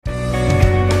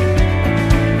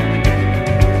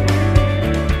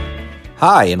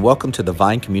Hi, and welcome to the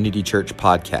Vine Community Church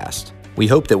podcast. We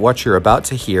hope that what you're about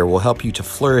to hear will help you to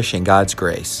flourish in God's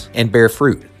grace and bear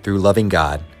fruit through loving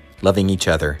God, loving each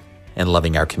other, and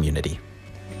loving our community.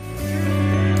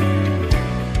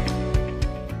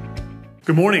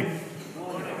 Good morning.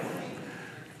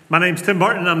 My name's Tim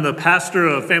Barton. I'm the pastor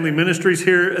of family ministries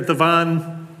here at the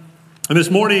Vine. And this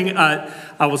morning,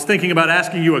 I was thinking about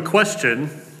asking you a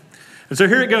question. And so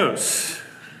here it goes.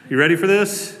 You ready for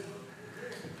this?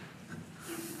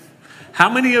 How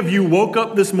many of you woke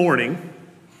up this morning,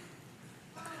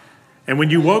 and when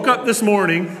you woke up this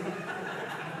morning,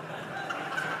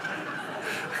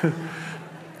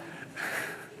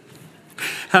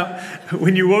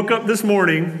 when you woke up this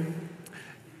morning,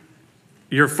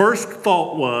 your first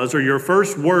thought was, or your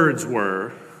first words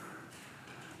were,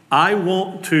 I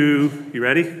want to, you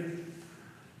ready?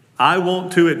 I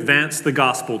want to advance the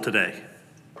gospel today.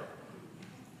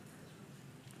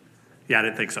 Yeah, I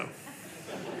didn't think so.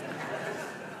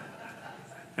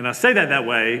 And I say that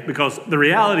way because the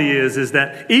reality is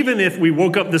that even if we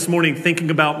woke up this morning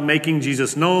thinking about making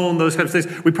Jesus known, those kinds of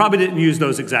things, we probably didn't use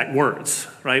those exact words,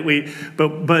 right?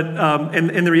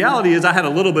 And the reality is I had a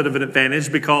little bit of an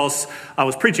advantage because I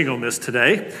was preaching on this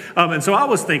today. And so I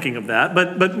was thinking of that,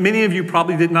 but many of you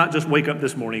probably did not just wake up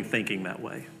this morning thinking that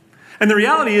way. And the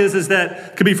reality is that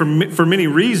it could be for many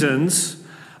reasons.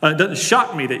 It doesn't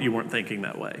shock me that you weren't thinking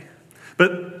that way.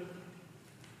 But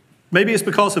maybe it's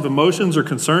because of emotions or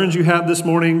concerns you have this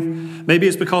morning. Maybe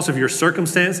it's because of your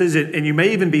circumstances. And you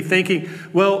may even be thinking,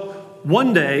 well,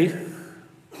 one day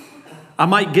I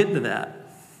might get to that,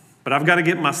 but I've got to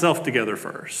get myself together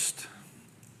first.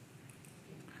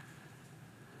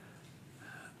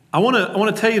 I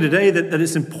want to tell you today that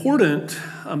it's important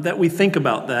that we think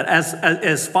about that.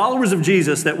 As followers of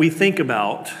Jesus, that we think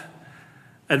about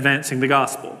advancing the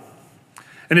gospel.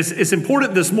 And it's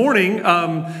important this morning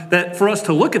that for us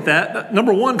to look at that.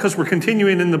 Number one, because we're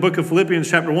continuing in the book of Philippians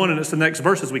chapter 1, and it's the next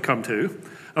verses we come to,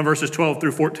 verses 12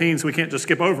 through 14, so we can't just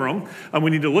skip over them.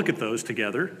 We need to look at those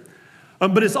together.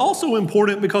 But it's also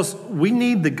important because we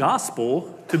need the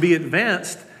gospel to be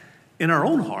advanced in our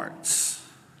own hearts.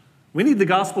 We need the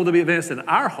gospel to be advanced in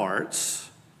our hearts.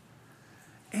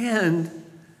 And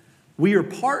we are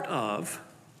part of,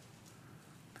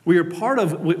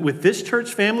 with this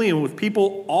church family and with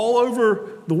people all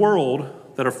over the world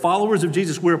that are followers of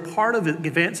Jesus, we're part of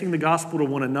advancing the gospel to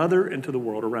one another and to the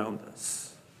world around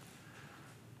us.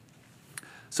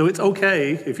 So it's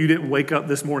okay if you didn't wake up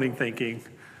this morning thinking,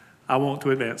 I want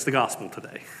to advance the gospel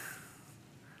today.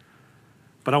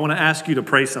 But I want to ask you to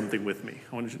pray something with me.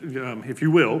 If you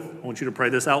will, I want you to pray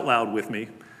this out loud with me.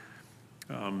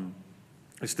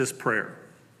 It's this prayer.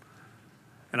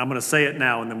 And I'm going to say it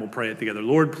now, and then we'll pray it together.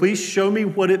 Lord, please show me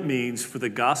what it means for the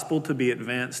gospel to be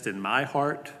advanced in my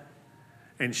heart,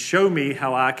 and show me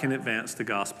how I can advance the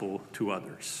gospel to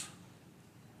others.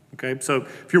 Okay, so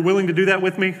if you're willing to do that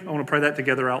with me, I want to pray that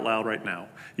together out loud right now.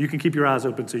 You can keep your eyes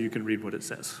open so you can read what it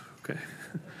says. Okay.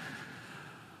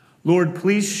 Lord,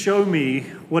 please show me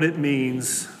what it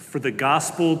means for the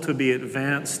gospel to be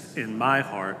advanced in my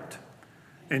heart,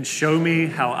 and show me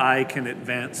how I can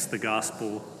advance the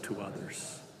gospel to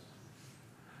others.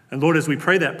 And Lord, as we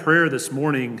pray that prayer this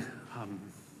morning,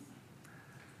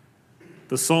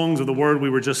 the songs of the word we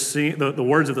were just singing, the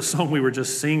words of the song we were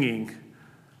just singing,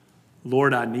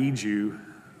 Lord, I need you,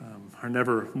 are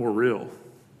never more real.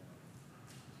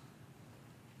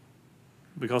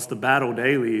 Because the battle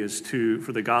daily is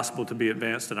for the gospel to be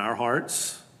advanced in our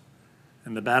hearts,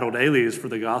 and the battle daily is for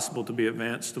the gospel to be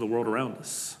advanced to the world around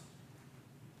us.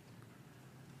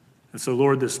 And so,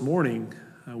 Lord, this morning,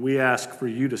 we ask for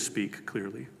you to speak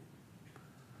clearly.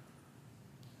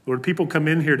 Lord, people come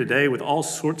in here today with all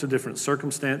sorts of different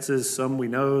circumstances. Some we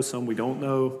know, some we don't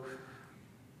know.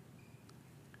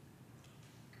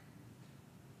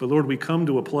 But Lord, we come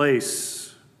to a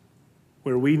place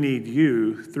where we need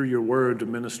you through your word to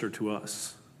minister to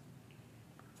us.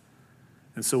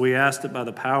 And so we ask that by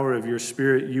the power of your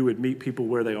Spirit, you would meet people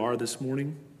where they are this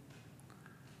morning.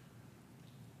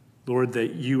 Lord,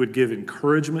 that you would give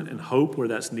encouragement and hope where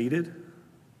that's needed.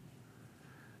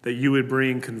 That you would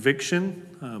bring conviction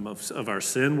of our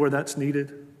sin where that's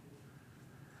needed.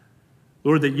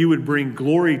 Lord, that you would bring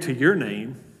glory to your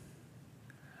name,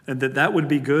 and that would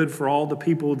be good for all the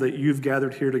people that you've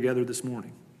gathered here together this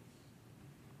morning.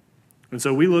 And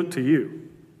so we look to you,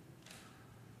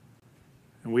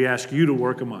 and we ask you to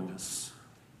work among us.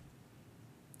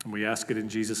 And we ask it in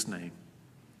Jesus' name.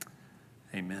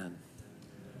 Amen.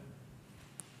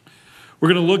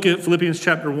 We're going to look at Philippians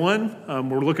chapter 1.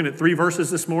 We're looking at 3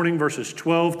 verses this morning, verses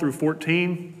 12 through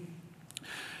 14.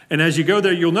 And as you go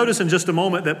there, you'll notice in just a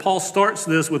moment that Paul starts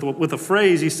this with a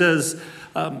phrase. He says,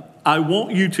 I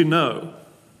want you to know.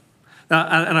 Now,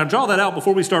 and I draw that out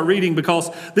before we start reading because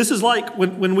this is like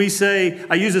when we say,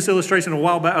 I used this illustration a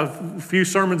while back, a few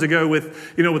sermons ago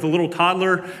with a little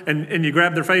toddler and you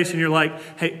grab their face and you're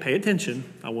like, hey, pay attention.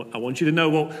 I want you to know.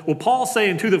 Well, Paul's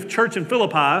saying to the church in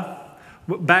Philippi,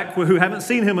 back who haven't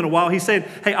seen him in a while, he said,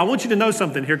 hey, I want you to know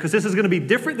something here because this is going to be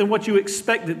different than what you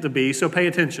expect it to be, so pay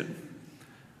attention.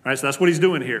 All right, so that's what he's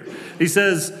doing here. He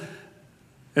says,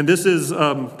 and this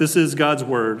is God's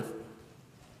word.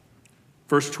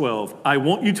 Verse 12, I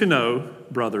want you to know,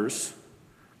 brothers,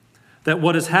 that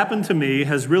what has happened to me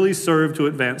has really served to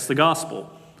advance the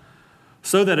gospel,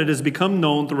 so that it has become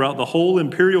known throughout the whole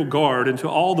imperial guard and to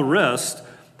all the rest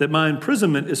that my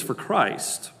imprisonment is for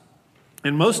Christ.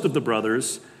 And most of the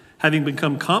brothers, having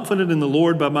become confident in the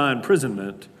Lord by my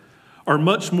imprisonment, are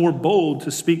much more bold to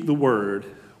speak the word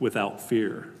without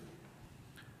fear.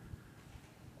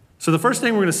 So the first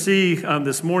thing we're going to see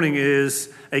this morning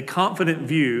is a confident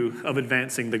view of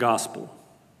advancing the gospel.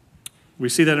 We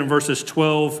see that in verses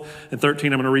 12 and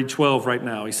 13. I'm going to read 12 right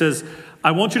now. He says,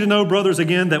 I want you to know, brothers,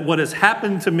 again, that what has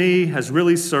happened to me has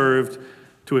really served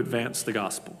to advance the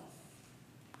gospel.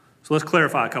 So let's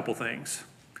clarify a couple things.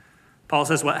 Paul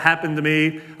says, what happened to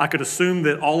me, I could assume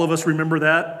that all of us remember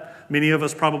that. Many of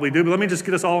us probably do, but let me just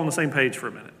get us all on the same page for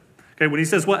a minute. Okay, when he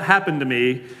says what happened to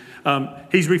me,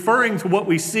 he's referring to what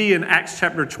we see in Acts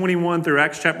chapter 21 through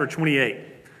Acts chapter 28.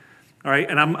 All right,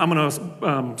 and I'm going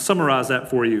to summarize that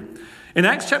for you. In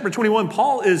Acts chapter 21,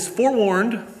 Paul is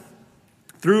forewarned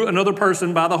through another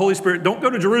person by the Holy Spirit, don't go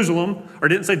to Jerusalem, or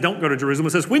didn't say don't go to Jerusalem.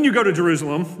 It says when you go to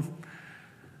Jerusalem,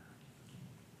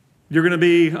 you're going to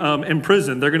be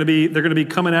imprisoned. They're going to be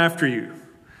coming after you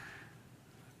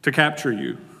to capture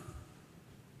you.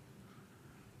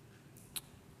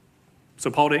 So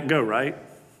Paul didn't go, right?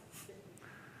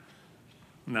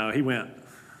 No, he went.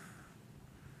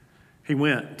 He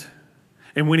went.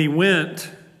 And when he went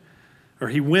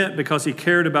because he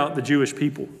cared about the Jewish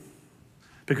people,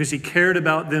 because he cared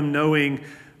about them knowing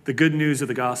the good news of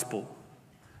the gospel.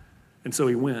 And so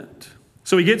he went.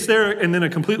 So he gets there, and then a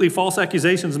completely false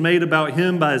accusation is made about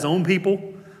him by his own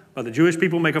people, by the Jewish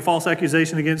people make a false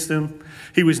accusation against him.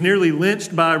 He was nearly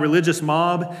lynched by a religious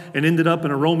mob and ended up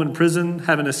in a Roman prison,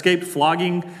 having escaped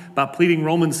flogging by pleading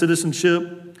Roman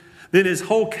citizenship. Then his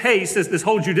whole case, this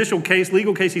whole judicial case,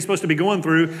 legal case he's supposed to be going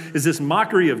through, is this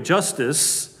mockery of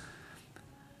justice.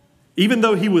 Even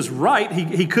though he was right,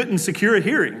 he couldn't secure a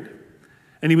hearing.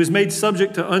 And he was made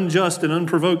subject to unjust and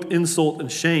unprovoked insult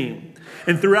and shame.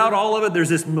 And throughout all of it, there's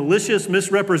this malicious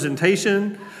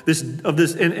misrepresentation,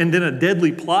 and then a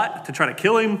deadly plot to try to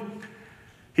kill him.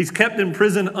 He's kept in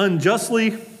prison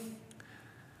unjustly.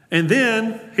 And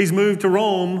then he's moved to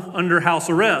Rome under house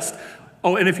arrest.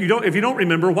 Oh, and if you don't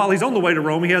remember, while he's on the way to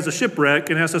Rome, he has a shipwreck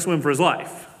and has to swim for his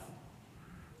life.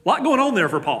 A lot going on there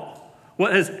for Paul.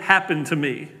 What has happened to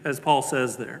me, as Paul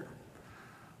says there.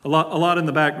 A lot in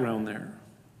the background there.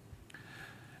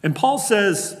 And Paul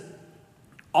says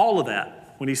all of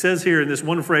that. When he says here in this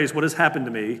one phrase, what has happened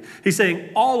to me, he's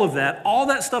saying all of that, all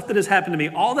that stuff that has happened to me,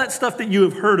 all that stuff that you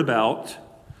have heard about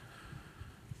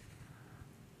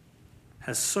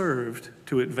has served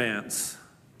to advance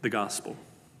the gospel.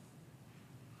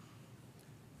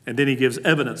 And then he gives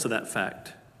evidence of that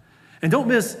fact. And don't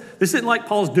miss, this isn't like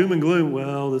Paul's doom and gloom.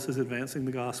 Well, this is advancing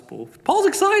the gospel. Paul's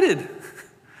excited.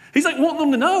 He's like wanting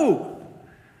them to know.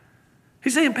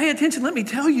 He's saying, pay attention, let me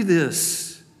tell you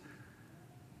this.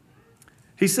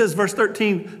 He says, verse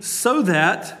 13, so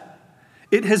that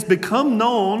it has become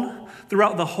known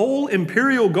throughout the whole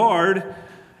imperial guard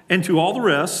and to all the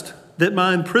rest that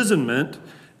my imprisonment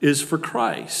is for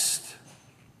Christ.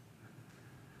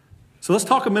 So let's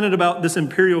talk a minute about this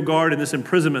imperial guard and this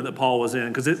imprisonment that Paul was in,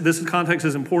 because this context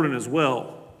is important as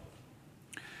well.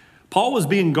 Paul was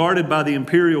being guarded by the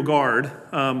imperial guard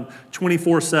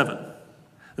 24/7.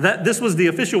 This was the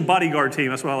official bodyguard team.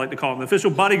 That's what I like to call them, the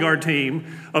official bodyguard team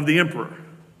of the emperor.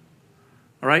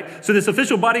 All right? So this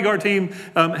official bodyguard team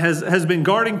has been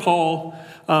guarding Paul.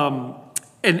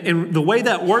 And the way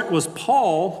that worked was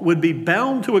Paul would be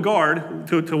bound to a guard,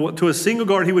 to a single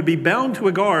guard. He would be bound to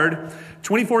a guard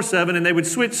 24/7, and they would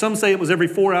switch. Some say it was every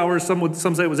 4 hours.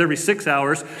 Some say it was every 6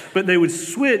 hours. But they would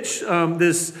switch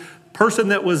this person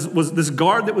that was this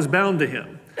guard that was bound to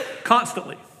him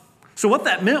constantly. So what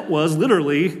that meant was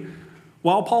literally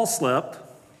while Paul slept,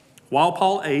 while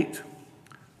Paul ate,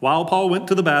 while Paul went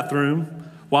to the bathroom,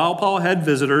 while Paul had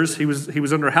visitors, he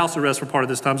was under house arrest for part of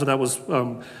this time, so that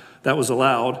was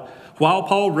allowed. While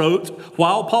Paul wrote,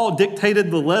 while Paul dictated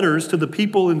the letters to the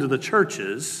people and to the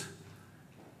churches,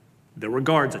 there were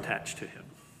guards attached to him.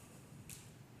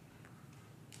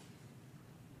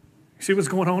 see what's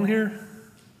going on here?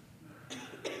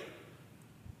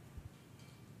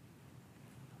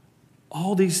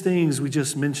 All these things we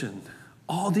just mentioned,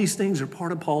 all these things are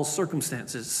part of Paul's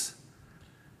circumstances.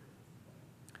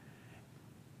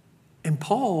 And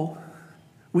Paul,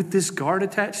 with this guard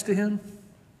attached to him,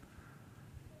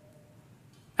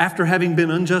 after having been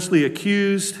unjustly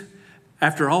accused,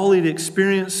 after all he'd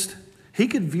experienced, he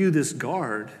could view this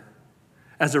guard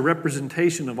as a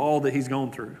representation of all that he's gone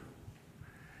through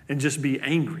and just be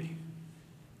angry.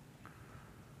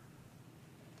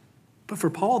 But for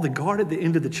Paul, the guard at the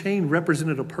end of the chain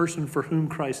represented a person for whom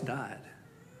Christ died.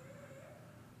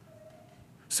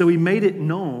 So he made it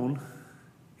known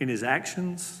in his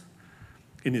actions,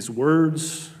 in his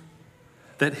words,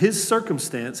 that his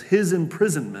circumstance, his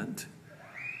imprisonment,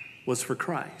 was for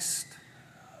Christ.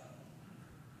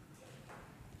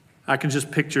 I can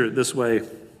just picture it this way.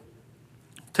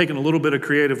 Taking a little bit of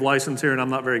creative license here, and I'm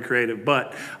not very creative,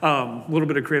 but a little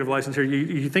bit of creative license here.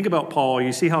 You think about Paul,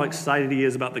 you see how excited he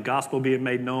is about the gospel being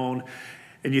made known,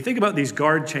 and you think about these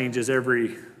guard changes every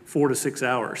 4 to 6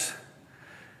 hours.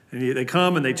 And they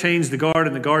come and they change the guard,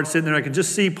 and the guard's sitting there. I can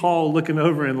just see Paul looking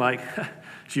over and like,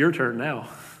 it's your turn now.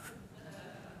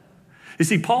 You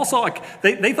see, Paul saw,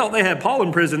 they thought they had Paul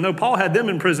in prison. No, Paul had them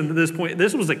in prison to this point.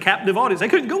 This was a captive audience. They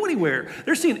couldn't go anywhere.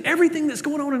 They're seeing everything that's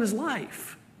going on in his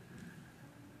life.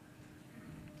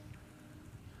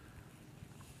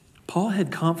 Paul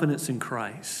had confidence in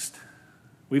Christ.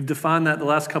 We've defined that the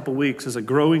last couple weeks as a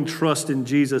growing trust in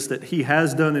Jesus that he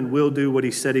has done and will do what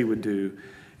he said he would do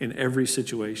in every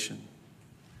situation.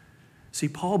 See,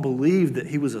 Paul believed that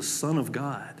he was a son of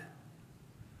God.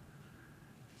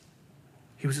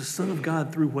 He was a son of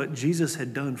God through what Jesus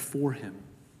had done for him.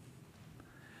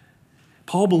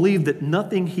 Paul believed that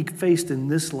nothing he faced in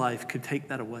this life could take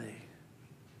that away.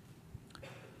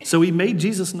 So he made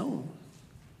Jesus known.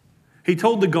 He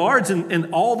told the guards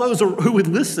and all those who would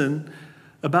listen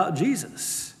about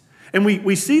Jesus. And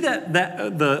we see that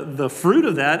the fruit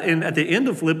of that at the end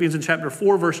of Philippians in chapter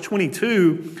 4, verse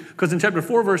 22, because in chapter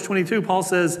 4, verse 22, Paul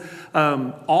says,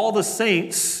 all the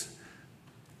saints,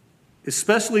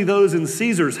 especially those in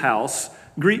Caesar's house,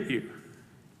 greet you.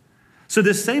 So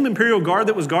this same imperial guard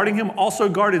that was guarding him also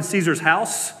guarded Caesar's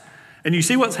house. And you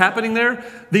see what's happening there?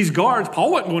 These guards,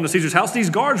 Paul wasn't going to Caesar's house. These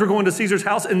guards were going to Caesar's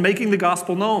house and making the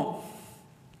gospel known.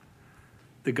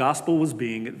 The gospel was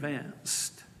being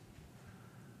advanced.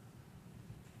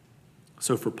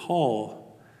 So for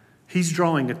Paul, he's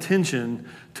drawing attention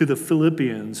to the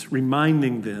Philippians,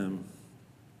 reminding them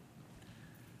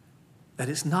that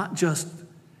it's not just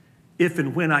if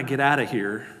and when I get out of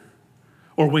here,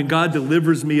 or when God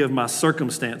delivers me of my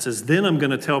circumstances, then I'm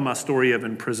going to tell my story of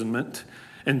imprisonment,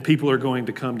 and people are going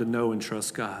to come to know and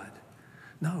trust God.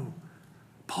 No,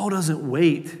 Paul doesn't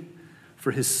wait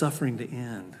for his suffering to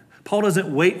end. Paul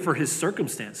doesn't wait for his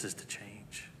circumstances to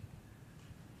change.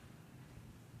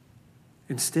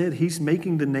 Instead, he's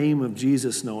making the name of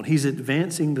Jesus known. He's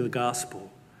advancing the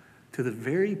gospel to the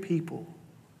very people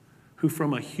who,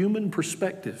 from a human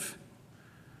perspective,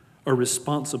 are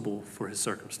responsible for his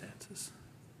circumstances.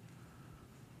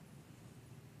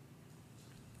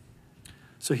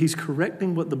 So he's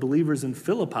correcting what the believers in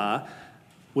Philippi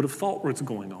would have thought was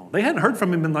going on. They hadn't heard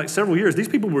from him in like several years. These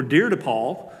people were dear to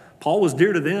Paul. Paul was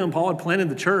dear to them. Paul had planted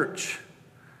the church.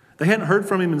 They hadn't heard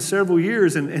from him in several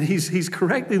years, and he's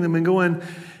correcting them and going,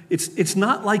 it's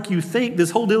not like you think, this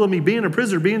whole deal of me being a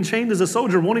prisoner, being chained as a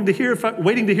soldier, waiting to hear if I'm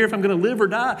going to live or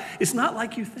die. It's not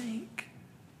like you think.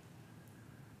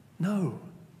 No,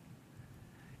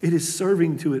 it is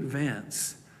serving to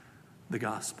advance the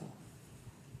gospel.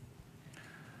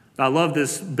 I love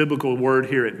this biblical word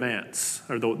here, advance,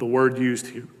 or the word used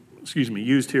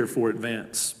here for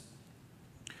advance.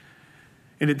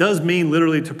 And it does mean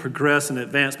literally to progress and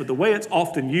advance, but the way it's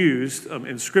often used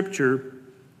in Scripture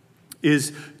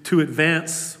is to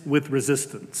advance with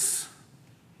resistance.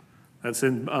 That's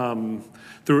in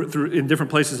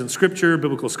different places in Scripture.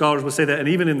 Biblical scholars would say that, and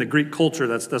even in the Greek culture,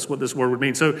 that's what this word would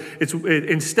mean. So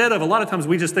instead of, a lot of times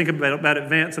we just think about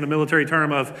advance in a military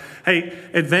term of, hey,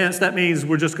 advance, that means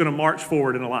we're just going to march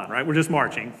forward in a line, right? We're just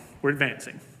marching. We're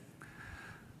advancing.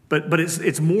 But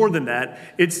it's more than that.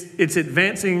 It's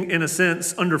advancing in a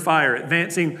sense under fire.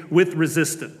 Advancing with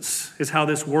resistance is how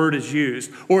this word is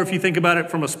used. Or if you think about it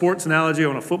from a sports analogy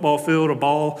on a football field, a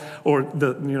ball, or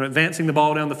advancing the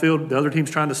ball down the field, the other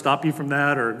team's trying to stop you from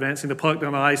that, or advancing the puck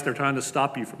down the ice, they're trying to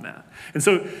stop you from that. And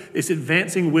so it's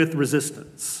advancing with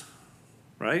resistance,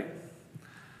 right?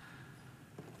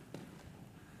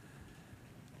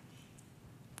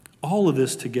 All of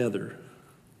this together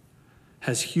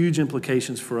has huge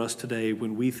implications for us today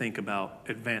when we think about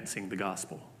advancing the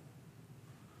gospel.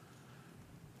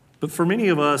 But for many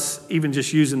of us, even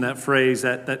just using that phrase,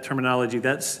 that terminology,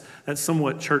 that's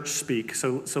somewhat church speak.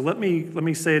 So let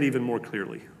me say it even more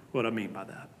clearly, what I mean by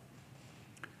that.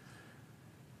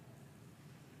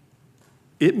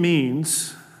 It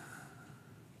means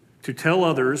to tell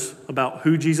others about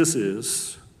who Jesus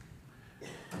is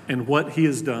and what he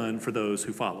has done for those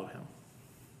who follow him.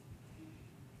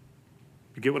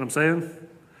 You get what I'm saying?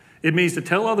 It means to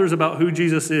tell others about who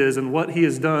Jesus is and what he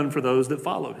has done for those that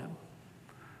follow him.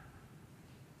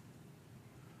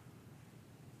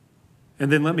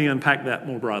 And then let me unpack that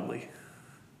more broadly,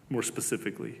 more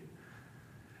specifically.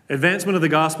 Advancement of the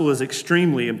gospel is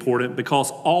extremely important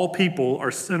because all people are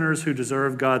sinners who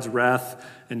deserve God's wrath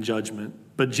and judgment.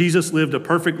 But Jesus lived a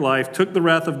perfect life, took the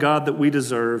wrath of God that we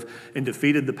deserve, and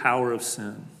defeated the power of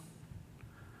sin.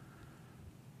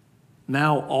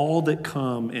 Now all that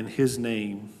come in his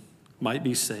name might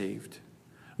be saved,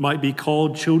 might be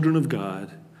called children of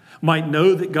God, might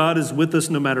know that God is with us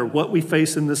no matter what we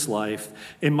face in this life,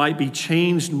 and might be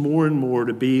changed more and more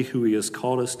to be who he has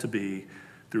called us to be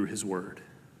through his word.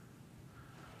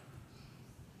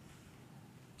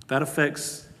 That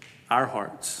affects our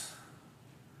hearts.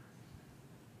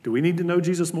 Do we need to know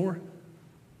Jesus more?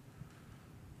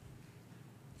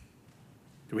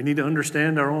 Do we need to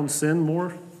understand our own sin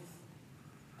more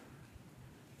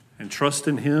and trust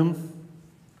in him?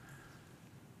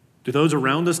 Do those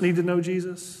around us need to know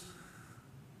Jesus?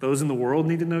 Those in the world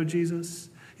need to know Jesus?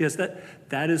 Yes,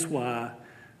 that is why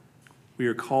we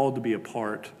are called to be a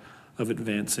part of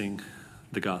advancing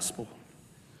the gospel.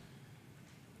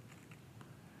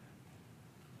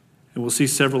 And we'll see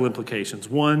several implications.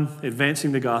 One,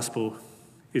 advancing the gospel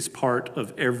is part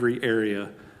of every area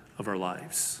of our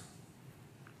lives.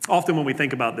 Often when we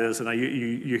think about this, and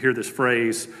you hear this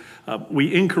phrase,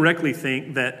 we incorrectly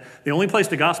think that the only place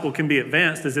the gospel can be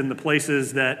advanced is in the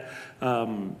places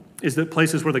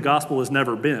places where the gospel has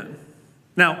never been.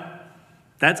 Now,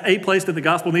 that's a place that the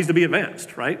gospel needs to be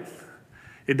advanced, right?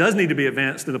 It does need to be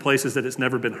advanced in the places that it's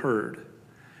never been heard.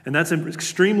 And that's an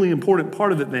extremely important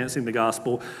part of advancing the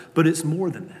gospel, but it's more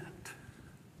than that.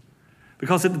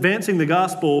 Because advancing the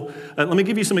gospel, let me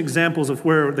give you some examples of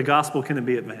where the gospel can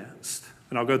be advanced.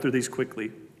 And I'll go through these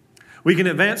quickly. We can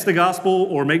advance the gospel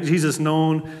or make Jesus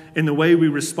known in the way we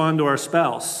respond to our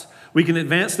spouse. We can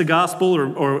advance the gospel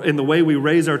or in the way we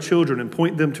raise our children and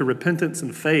point them to repentance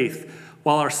and faith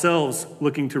while ourselves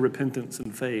looking to repentance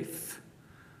and faith.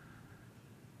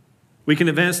 We can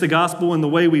advance the gospel in the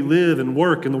way we live and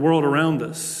work in the world around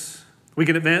us. We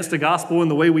can advance the gospel in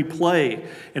the way we play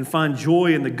and find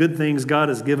joy in the good things God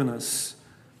has given us.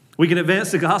 We can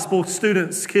advance the gospel,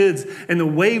 students, kids, in the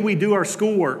way we do our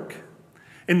schoolwork,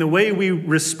 in the way we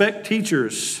respect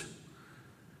teachers,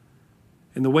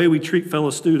 in the way we treat fellow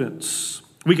students.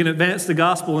 We can advance the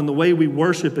gospel in the way we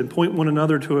worship and point one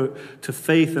another to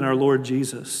faith in our Lord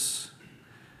Jesus.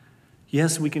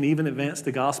 Yes, we can even advance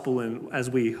the gospel as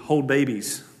we hold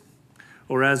babies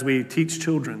or as we teach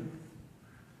children.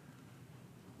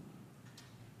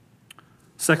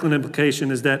 Second implication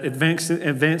is that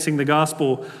advancing the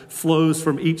gospel flows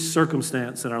from each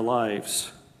circumstance in our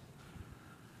lives.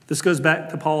 This goes back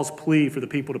to Paul's plea for the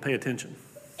people to pay attention.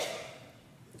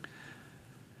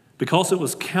 Because it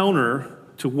was counter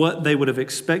to what they would have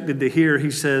expected to hear,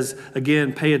 he says,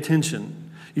 again, pay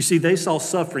attention. You see, they saw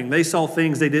suffering. They saw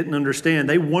things they didn't understand.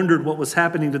 They wondered what was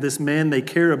happening to this man they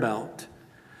care about.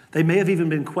 They may have even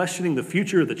been questioning the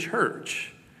future of the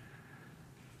church.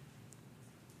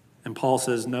 And Paul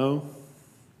says, no,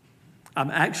 I'm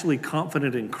actually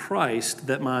confident in Christ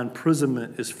that my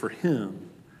imprisonment is for him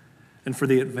and for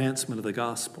the advancement of the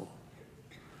gospel.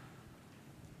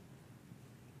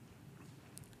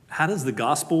 How does the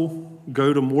gospel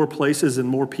go to more places and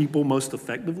more people most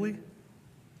effectively?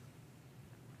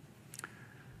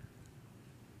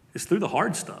 It's through the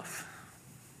hard stuff.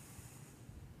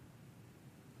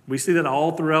 We see that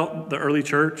all throughout the early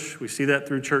church. We see that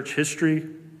through church history.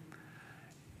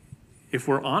 If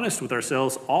we're honest with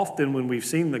ourselves, often when we've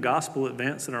seen the gospel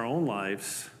advance in our own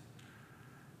lives,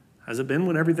 has it been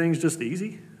when everything's just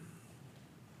easy?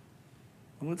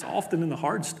 Well, it's often in the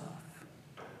hard stuff.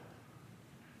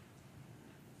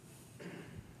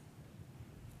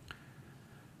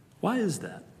 Why is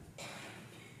that?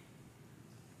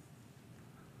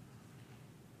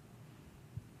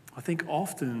 I think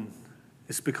often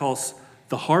it's because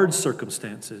the hard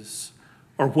circumstances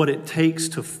are what it takes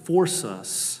to force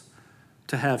us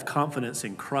to have confidence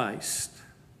in Christ.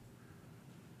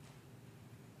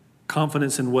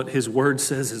 Confidence in what his word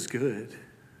says is good,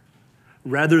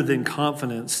 rather than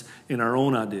confidence in our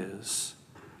own ideas,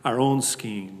 our own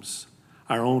schemes,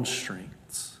 our own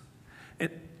strengths.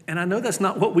 And I know that's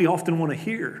not what we often want to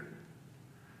hear.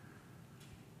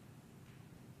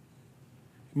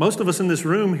 Most of us in this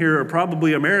room here are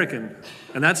probably American,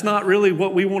 and that's not really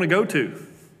what we want to go to.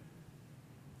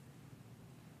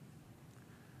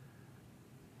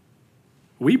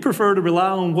 We prefer to rely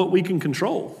on what we can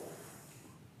control.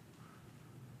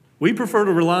 We prefer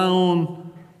to rely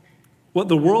on what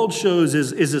the world shows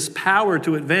is this power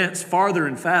to advance farther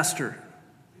and faster,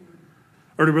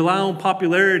 or to rely on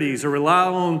popularities, or rely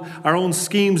on our own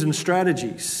schemes and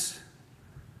strategies.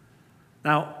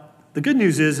 Now, the good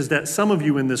news is that some of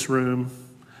you in this room,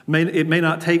 it may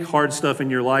not take hard stuff in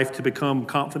your life to become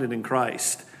confident in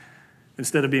Christ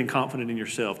instead of being confident in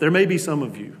yourself. There may be some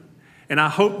of you, and I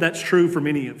hope that's true for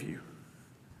many of you,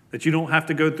 that you don't have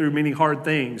to go through many hard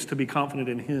things to be confident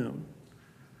in Him.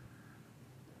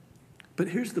 But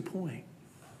here's the point.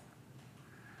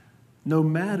 No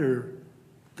matter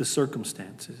the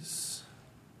circumstances,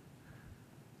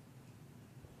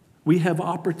 we have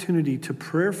opportunity to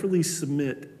prayerfully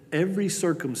submit every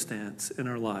circumstance in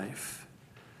our life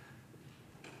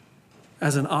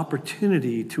as an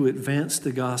opportunity to advance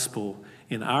the gospel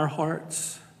in our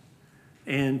hearts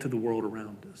and to the world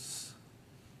around us.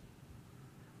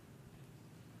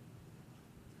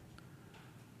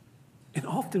 And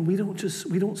often we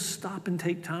don't stop and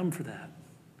take time for that,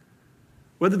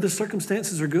 whether the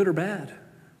circumstances are good or bad,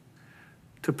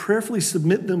 to prayerfully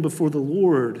submit them before the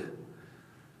Lord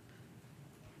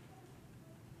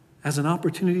as an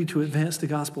opportunity to advance the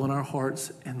gospel in our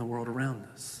hearts and the world around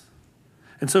us.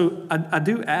 And so I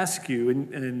do ask you,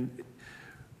 and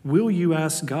will you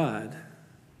ask God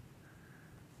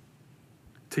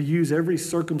to use every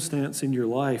circumstance in your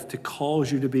life to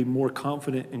cause you to be more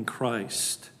confident in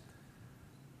Christ,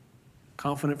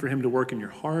 confident for Him to work in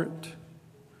your heart,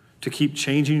 to keep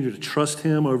changing you to trust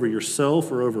Him over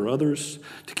yourself or over others,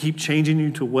 to keep changing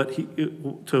you to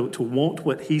want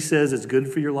what He says is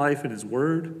good for your life in His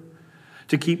Word,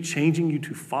 to keep changing you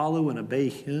to follow and obey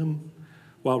Him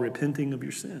while repenting of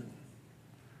your sin.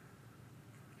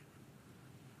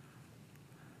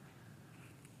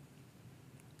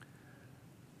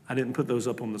 I didn't put those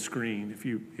up on the screen.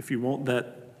 If you want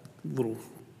that little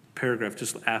paragraph,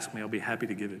 just ask me. I'll be happy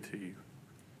to give it to you.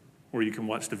 Or you can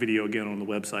watch the video again on the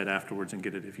website afterwards and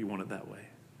get it if you want it that way.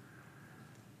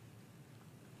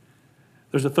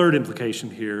 There's a third implication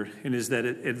here, and is that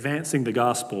advancing the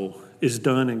gospel is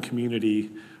done in community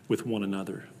with one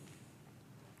another.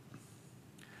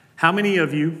 How many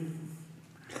of you,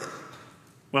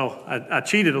 well, I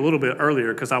cheated a little bit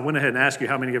earlier because I went ahead and asked you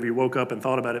how many of you woke up and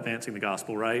thought about advancing the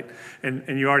gospel, right?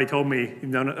 And you already told me,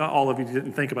 all of you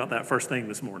didn't think about that first thing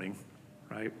this morning,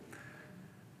 right?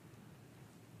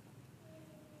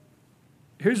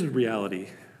 Here's the reality.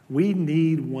 We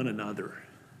need one another.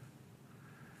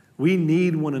 We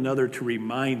need one another to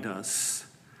remind us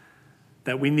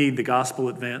that we need the gospel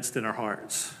advanced in our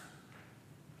hearts.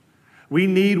 We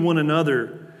need one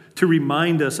another to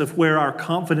remind us of where our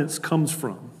confidence comes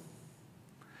from.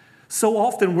 So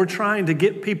often we're trying to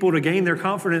get people to gain their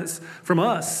confidence from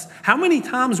us. How many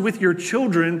times with your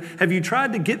children have you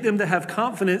tried to get them to have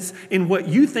confidence in what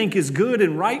you think is good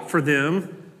and right for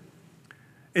them,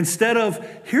 instead of,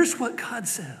 here's what God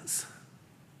says?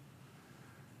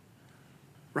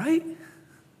 Right?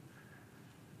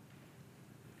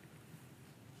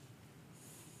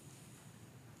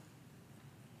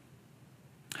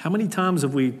 How many times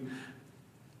have we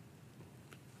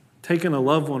taken a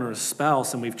loved one or a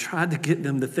spouse and we've tried to get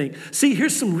them to think, see,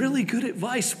 here's some really good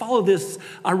advice, follow this.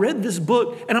 I read this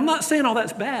book, and I'm not saying all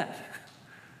that's bad.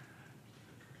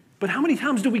 But how many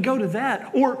times do we go to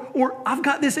that? Or I've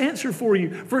got this answer for you,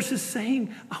 versus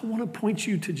saying, I want to point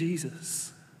you to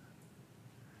Jesus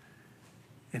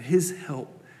and His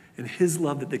help and His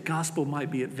love, that the gospel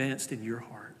might be advanced in your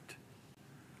heart.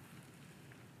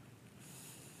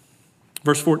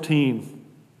 Verse 14,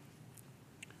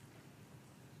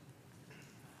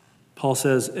 Paul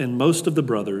says, and most of the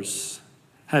brothers,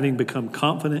 having become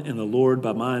confident in the Lord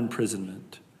by my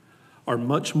imprisonment, are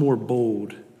much more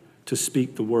bold to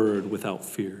speak the word without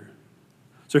fear.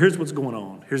 So here's what's going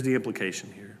on. Here's the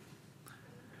implication here.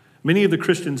 Many of the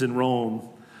Christians in Rome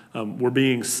were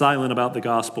being silent about the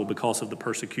gospel because of the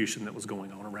persecution that was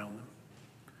going on around them.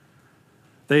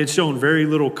 They had shown very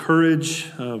little courage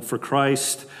for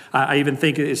Christ. I even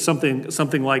think it's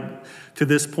something like, to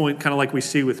this point, kind of like we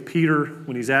see with Peter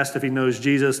when he's asked if he knows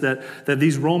Jesus, that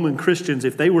these Roman Christians,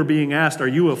 if they were being asked, are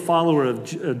you a follower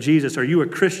of Jesus? Are you a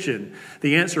Christian?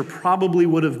 The answer probably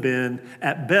would have been,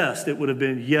 at best, it would have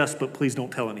been, yes, but please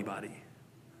don't tell anybody.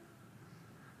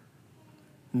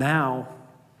 Now,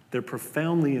 they're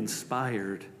profoundly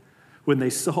inspired when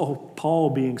they saw Paul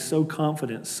being so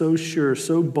confident, so sure,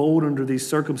 so bold under these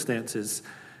circumstances.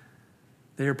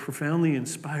 They are profoundly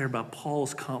inspired by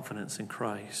Paul's confidence in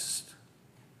Christ.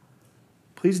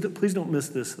 Please don't miss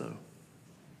this, though.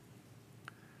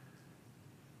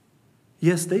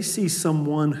 Yes, they see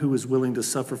someone who is willing to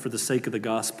suffer for the sake of the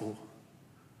gospel.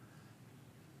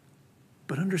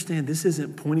 But understand, this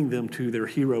isn't pointing them to their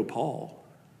hero, Paul.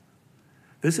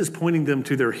 This is pointing them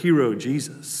to their hero,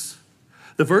 Jesus.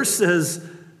 The verse says,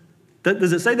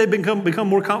 does it say they've become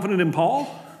more confident in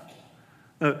Paul?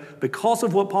 Because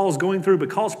of what Paul's going through,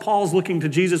 because Paul's looking to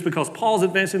Jesus, because Paul's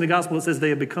advancing the gospel, it says they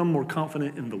have become more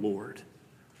confident in the Lord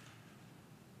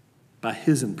by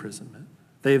his imprisonment.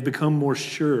 They have become more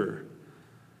sure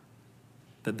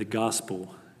that the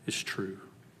gospel is true.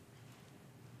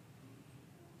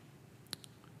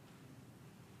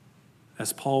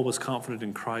 As Paul was confident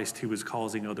in Christ, he was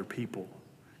causing other people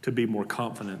to be more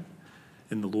confident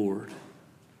in the Lord.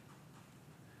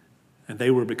 And they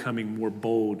were becoming more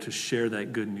bold to share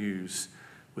that good news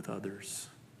with others.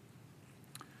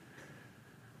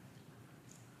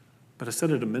 But I said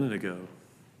it a minute ago.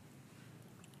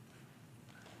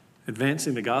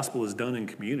 Advancing the gospel is done in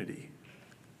community.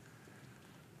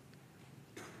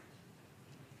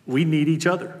 We need each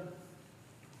other.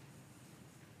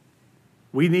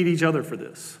 We need each other for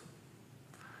this.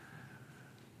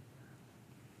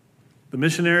 The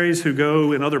missionaries who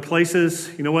go in other places,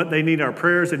 you know what? They need our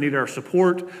prayers, they need our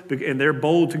support, and they're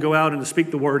bold to go out and to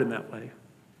speak the word in that way.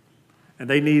 And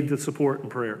they need the support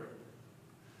and prayer.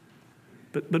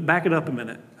 But back it up a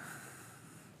minute.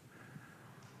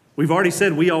 We've already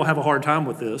said we all have a hard time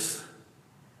with this.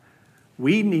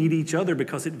 We need each other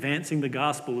because advancing the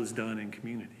gospel is done in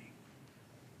community.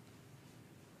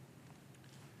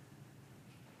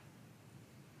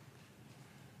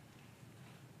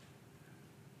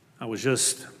 I was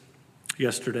just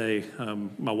yesterday,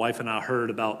 my wife and I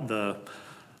heard about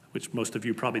which most of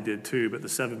you probably did too, but the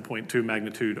 7.2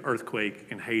 magnitude earthquake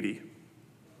in Haiti.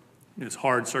 It's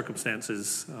hard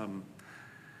circumstances, and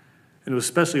it was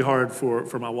especially hard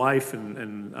for my wife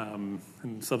and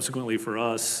subsequently for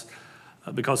us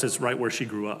because it's right where she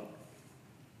grew up.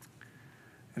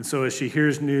 And so as she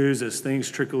hears news, as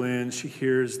things trickle in, she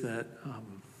hears that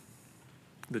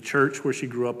the church where she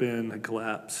grew up in had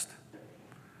collapsed.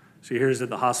 She hears that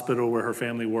the hospital where her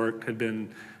family worked had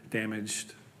been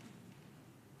damaged.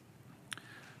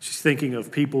 She's thinking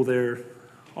of people there,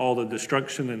 all the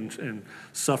destruction and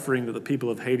suffering that the people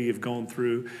of Haiti have gone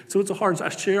through. So it's I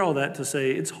share all that to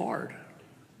say it's hard.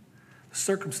 The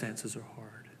circumstances are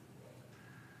hard.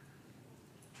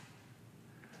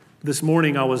 This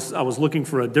morning I was looking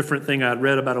for a different thing I'd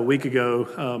read about a week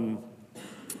ago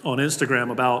on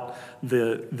Instagram about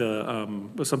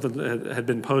something that had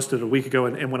been posted a week ago,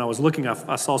 and when I was looking,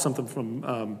 I saw something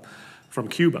from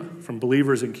Cuba, from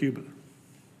believers in Cuba.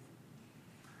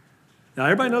 Now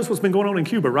everybody knows what's been going on in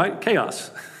Cuba, right? Chaos,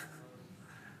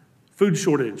 food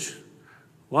shortage,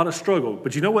 a lot of struggle.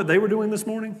 But you know what they were doing this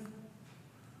morning?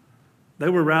 They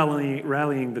were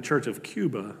rallying the Church of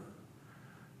Cuba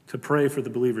to pray for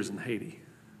the believers in Haiti.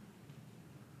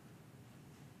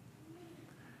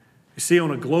 You see,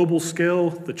 on a global scale,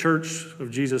 the Church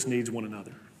of Jesus needs one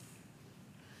another.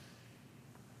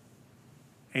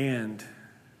 And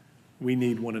we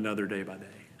need one another day by day.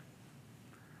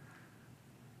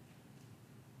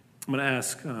 I'm going to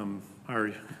ask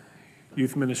our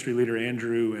youth ministry leader,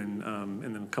 Andrew, and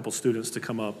then a couple students to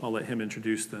come up. I'll let him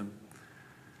introduce them.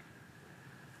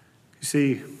 You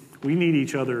see, we need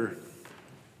each other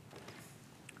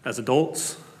as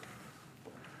adults.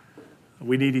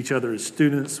 We need each other as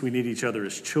students. We need each other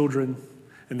as children.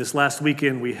 And this last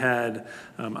weekend, we had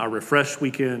our Refresh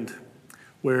weekend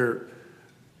where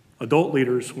adult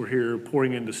leaders were here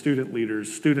pouring into student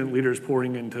leaders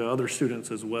pouring into other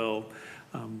students as well,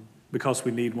 because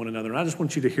we need one another. And I just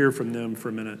want you to hear from them for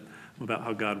a minute about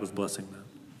how God was blessing them.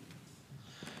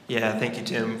 Yeah, thank you,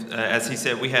 Tim. As he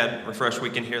said, we had Refresh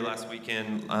Weekend here last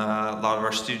weekend, a lot of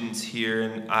our students here,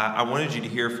 and I wanted you to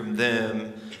hear from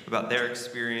them about their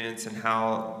experience and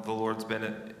how the Lord's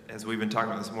been, as we've been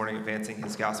talking about this morning, advancing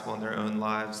his gospel in their own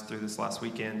lives through this last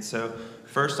weekend. So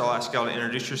first, I'll ask y'all to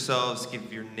introduce yourselves,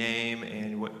 give your name,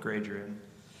 and what grade you're in.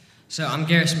 So I'm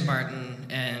Garrison Barton,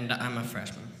 and I'm a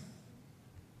freshman.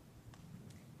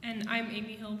 And I'm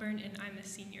Amy Hilburn, and I'm a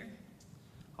senior.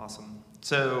 Awesome.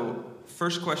 So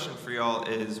first question for y'all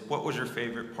is, what was your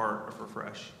favorite part of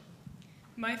Refresh?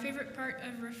 My favorite part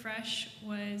of Refresh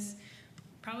was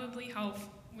probably how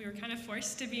we were kind of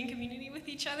forced to be in community with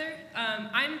each other.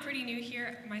 I'm pretty new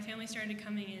here. My family started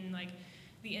coming in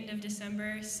the end of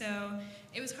December, so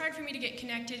it was hard for me to get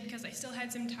connected because I still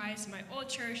had some ties to my old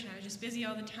church and I was just busy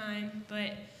all the time.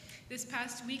 But this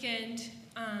past weekend,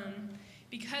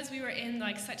 because we were in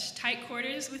like such tight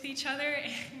quarters with each other,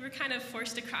 and we were kind of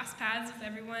forced to cross paths with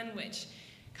everyone, which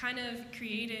kind of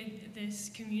created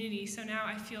this community. So now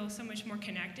I feel so much more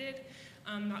connected.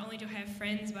 Not only do I have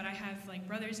friends, but I have like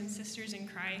brothers and sisters in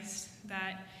Christ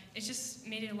that it's just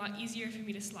made it a lot easier for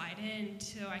me to slide in,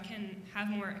 so I can have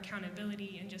more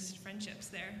accountability and just friendships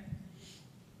there.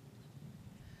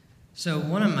 So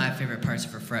one of my favorite parts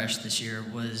of Refresh this year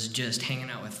was just hanging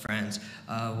out with friends,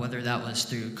 whether that was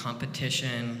through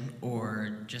competition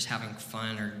or just having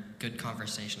fun or good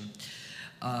conversation.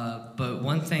 But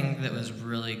one thing that was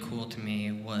really cool to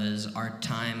me was our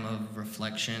time of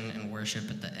reflection and worship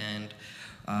at the end,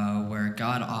 where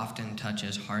God often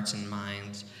touches hearts and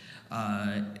minds,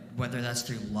 whether that's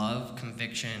through love,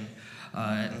 conviction,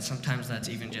 and sometimes that's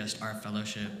even just our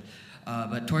fellowship.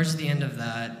 But towards the end of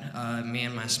that, me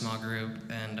and my small group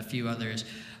and a few others,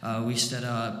 we stood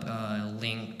up,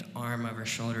 linked arm over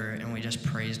shoulder, and we just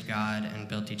praised God and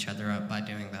built each other up by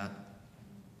doing that.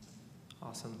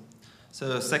 Awesome. So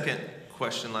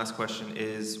last question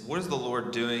is, what is the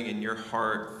Lord doing in your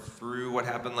heart through what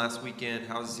happened last weekend?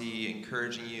 How is he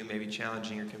encouraging you, maybe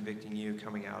challenging or convicting you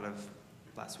coming out of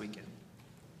last weekend?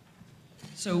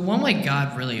 So one way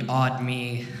God really awed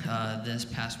me this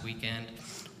past weekend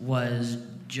was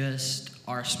just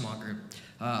our small group.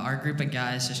 Our group of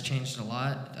guys has changed a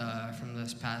lot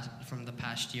from the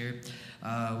past year.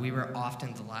 We were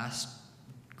often the last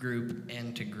group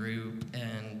into group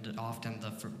and often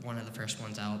one of the first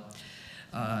ones out.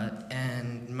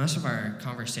 And most of our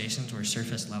conversations were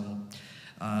surface level.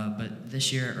 But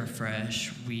this year at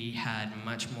Refresh, we had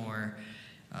much more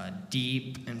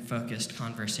deep and focused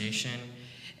conversation.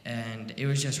 And it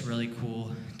was just really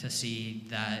cool to see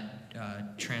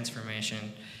that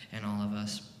transformation in all of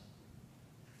us.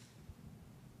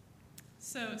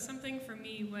 So something for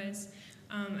me was,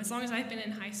 as long as I've been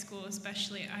in high school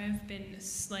especially, I've been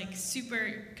like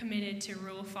super committed to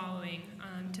rule following,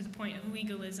 to the point of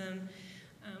legalism,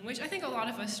 which I think a lot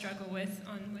of us struggle with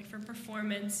for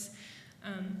performance.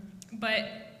 But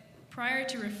prior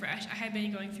to Refresh, I had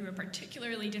been going through a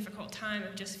particularly difficult time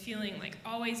of just feeling like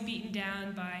always beaten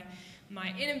down by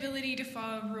my inability to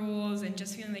follow rules and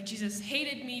just feeling like Jesus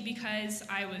hated me because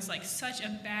I was like such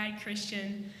a bad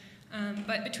Christian.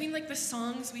 But between like the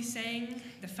songs we sang,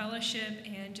 the fellowship,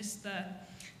 and just the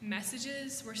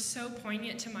messages were so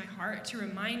poignant to my heart to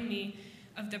remind me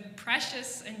of the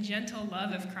precious and gentle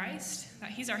love of Christ,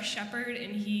 that he's our shepherd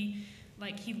and he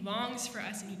longs for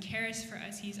us and he cares for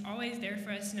us. He's always there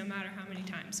for us no matter how many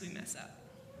times we mess up.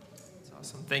 That's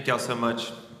awesome. Thank y'all so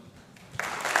much.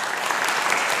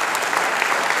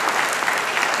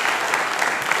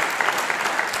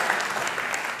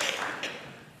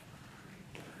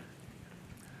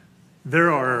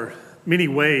 There are many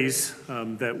ways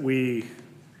that we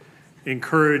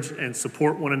encourage and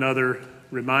support one another,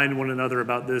 remind one another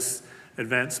about this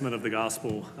advancement of the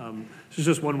gospel. This is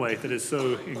just one way that is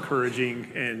so encouraging.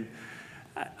 And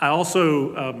I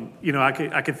also,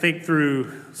 I could think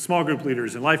through small group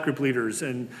leaders and life group leaders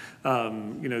and,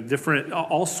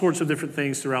 all sorts of different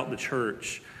things throughout the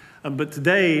church. But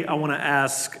today I want to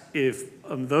ask if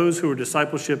those who are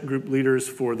discipleship group leaders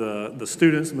for the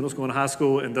students, middle school and high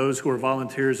school, and those who are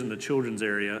volunteers in the children's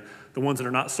area, the ones that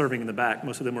are not serving in the back,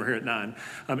 most of them are here at 9,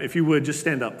 if you would just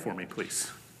stand up for me, please.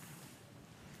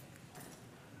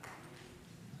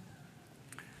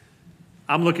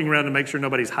 I'm looking around to make sure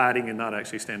nobody's hiding and not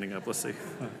actually standing up. Let's see.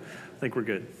 I think we're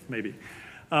good, maybe.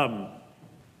 So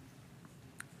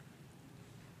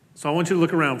I want you to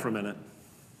look around for a minute.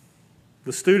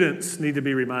 The students need to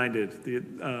be reminded,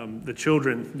 the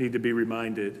children need to be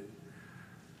reminded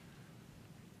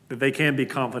that they can be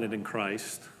confident in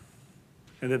Christ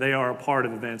and that they are a part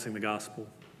of advancing the gospel.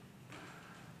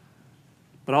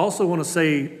 But I also want to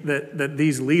say that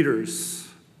these leaders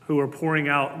who are pouring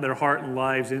out their heart and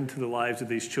lives into the lives of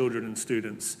these children and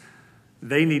students,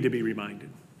 they need to be reminded.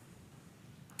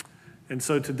 And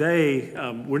so today,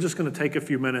 we're just going to take a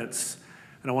few minutes,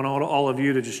 and I want all of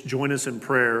you to just join us in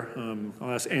prayer. I'll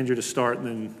ask Andrew to start,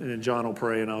 and then John will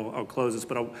pray, and I'll close this.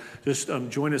 But I'll just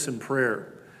join us in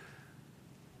prayer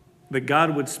that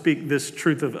God would speak this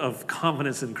truth of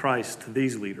confidence in Christ to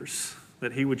these leaders,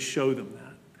 that he would show them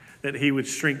that he would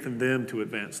strengthen them to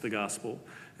advance the gospel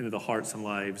into the hearts and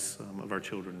lives of our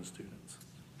children and students.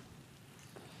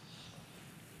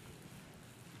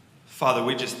 Father,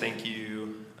 we just thank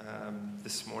you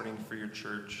this morning for your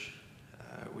church.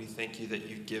 We thank you that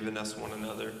you've given us one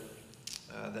another,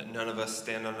 that none of us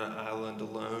stand on an island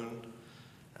alone,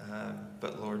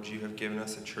 but Lord, you have given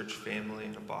us a church family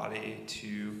and a body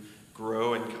to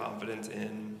grow in confidence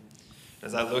in.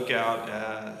 As I look out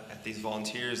at these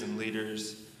volunteers and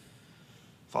leaders,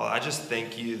 Father, I just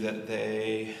thank you that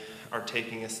they are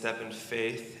taking a step in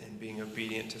faith and being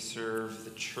obedient to serve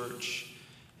the church.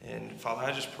 And Father,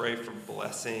 I just pray for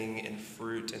blessing and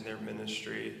fruit in their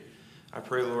ministry. I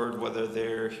pray, Lord, whether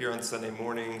they're here on Sunday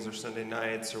mornings or Sunday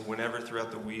nights or whenever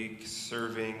throughout the week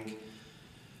serving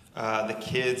the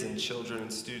kids and children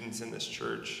and students in this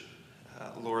church,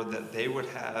 Lord, that they would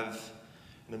have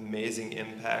an amazing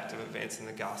impact of advancing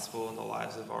the gospel in the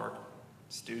lives of our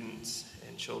students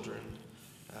and children.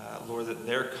 Lord, that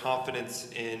their confidence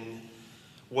in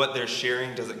what they're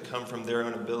sharing doesn't come from their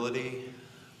own ability,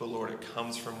 but Lord, it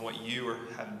comes from what you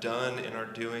have done and are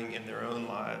doing in their own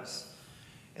lives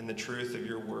and the truth of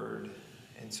your word.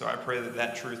 And so I pray that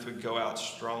that truth would go out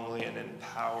strongly and in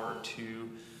power to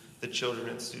the children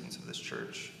and students of this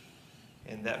church,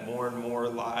 and that more and more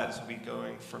lives will be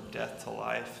going from death to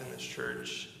life in this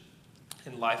church,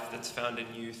 and life that's found in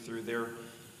you through their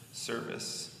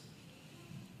service.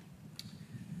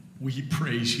 We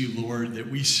praise you, Lord,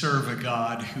 that we serve a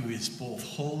God who is both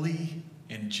holy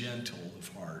and gentle of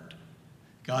heart.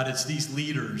 God, as these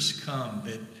leaders come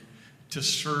to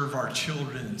serve our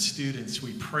children and students,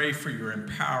 we pray for your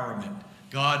empowerment.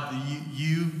 God,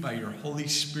 you, by your Holy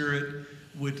Spirit,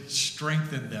 would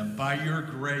strengthen them by your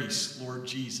grace, Lord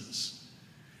Jesus,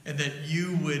 and that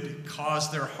you would cause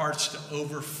their hearts to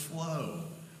overflow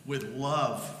with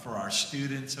love for our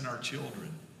students and our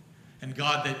children. And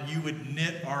God, that you would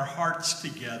knit our hearts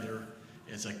together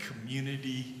as a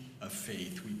community of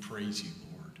faith. We praise you,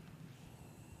 Lord.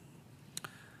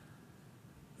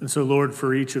 And so, Lord,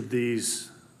 for each of these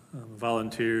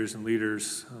volunteers and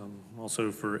leaders,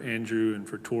 also for Andrew and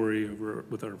for Tori over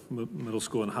with our middle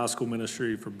school and high school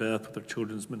ministry, for Beth with our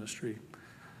children's ministry,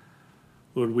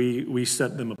 Lord, we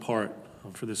set them apart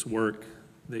for this work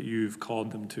that you've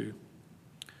called them to.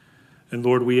 And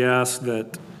Lord, we ask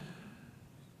that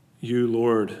you,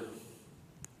 Lord,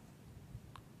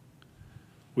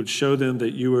 would show them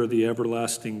that you are the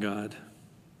everlasting God,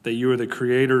 that you are the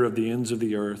creator of the ends of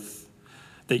the earth,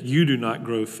 that you do not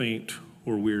grow faint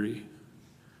or weary,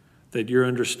 that your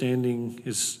understanding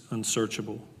is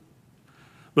unsearchable,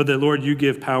 but that, Lord, you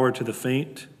give power to the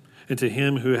faint, and to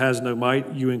him who has no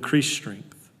might, you increase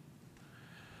strength.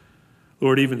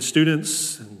 Lord, even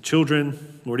students and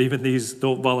children, Lord, even these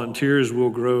adult volunteers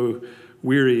will grow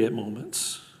weary at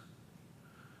moments.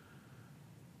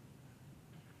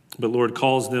 But Lord,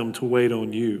 calls them to wait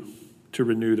on you to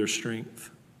renew their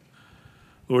strength.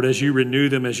 Lord, as you renew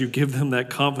them, as you give them that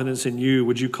confidence in you,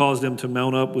 would you cause them to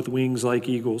mount up with wings like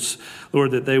eagles? Lord,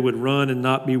 that they would run and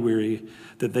not be weary,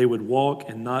 that they would walk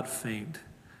and not faint.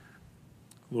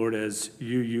 Lord, as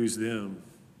you use them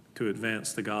to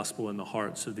advance the gospel in the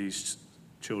hearts of these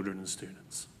children and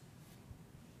students.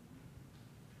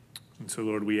 And so,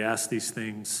 Lord, we ask these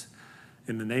things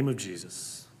in the name of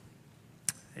Jesus.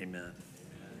 Amen.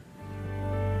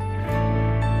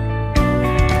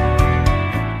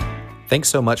 Thanks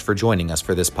so much for joining us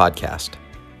for this podcast.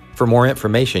 For more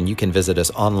information, you can visit us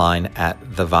online at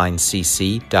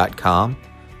thevinecc.com,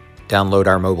 download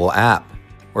our mobile app,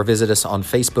 or visit us on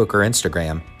Facebook or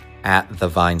Instagram at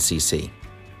thevinecc.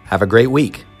 Have a great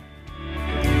week.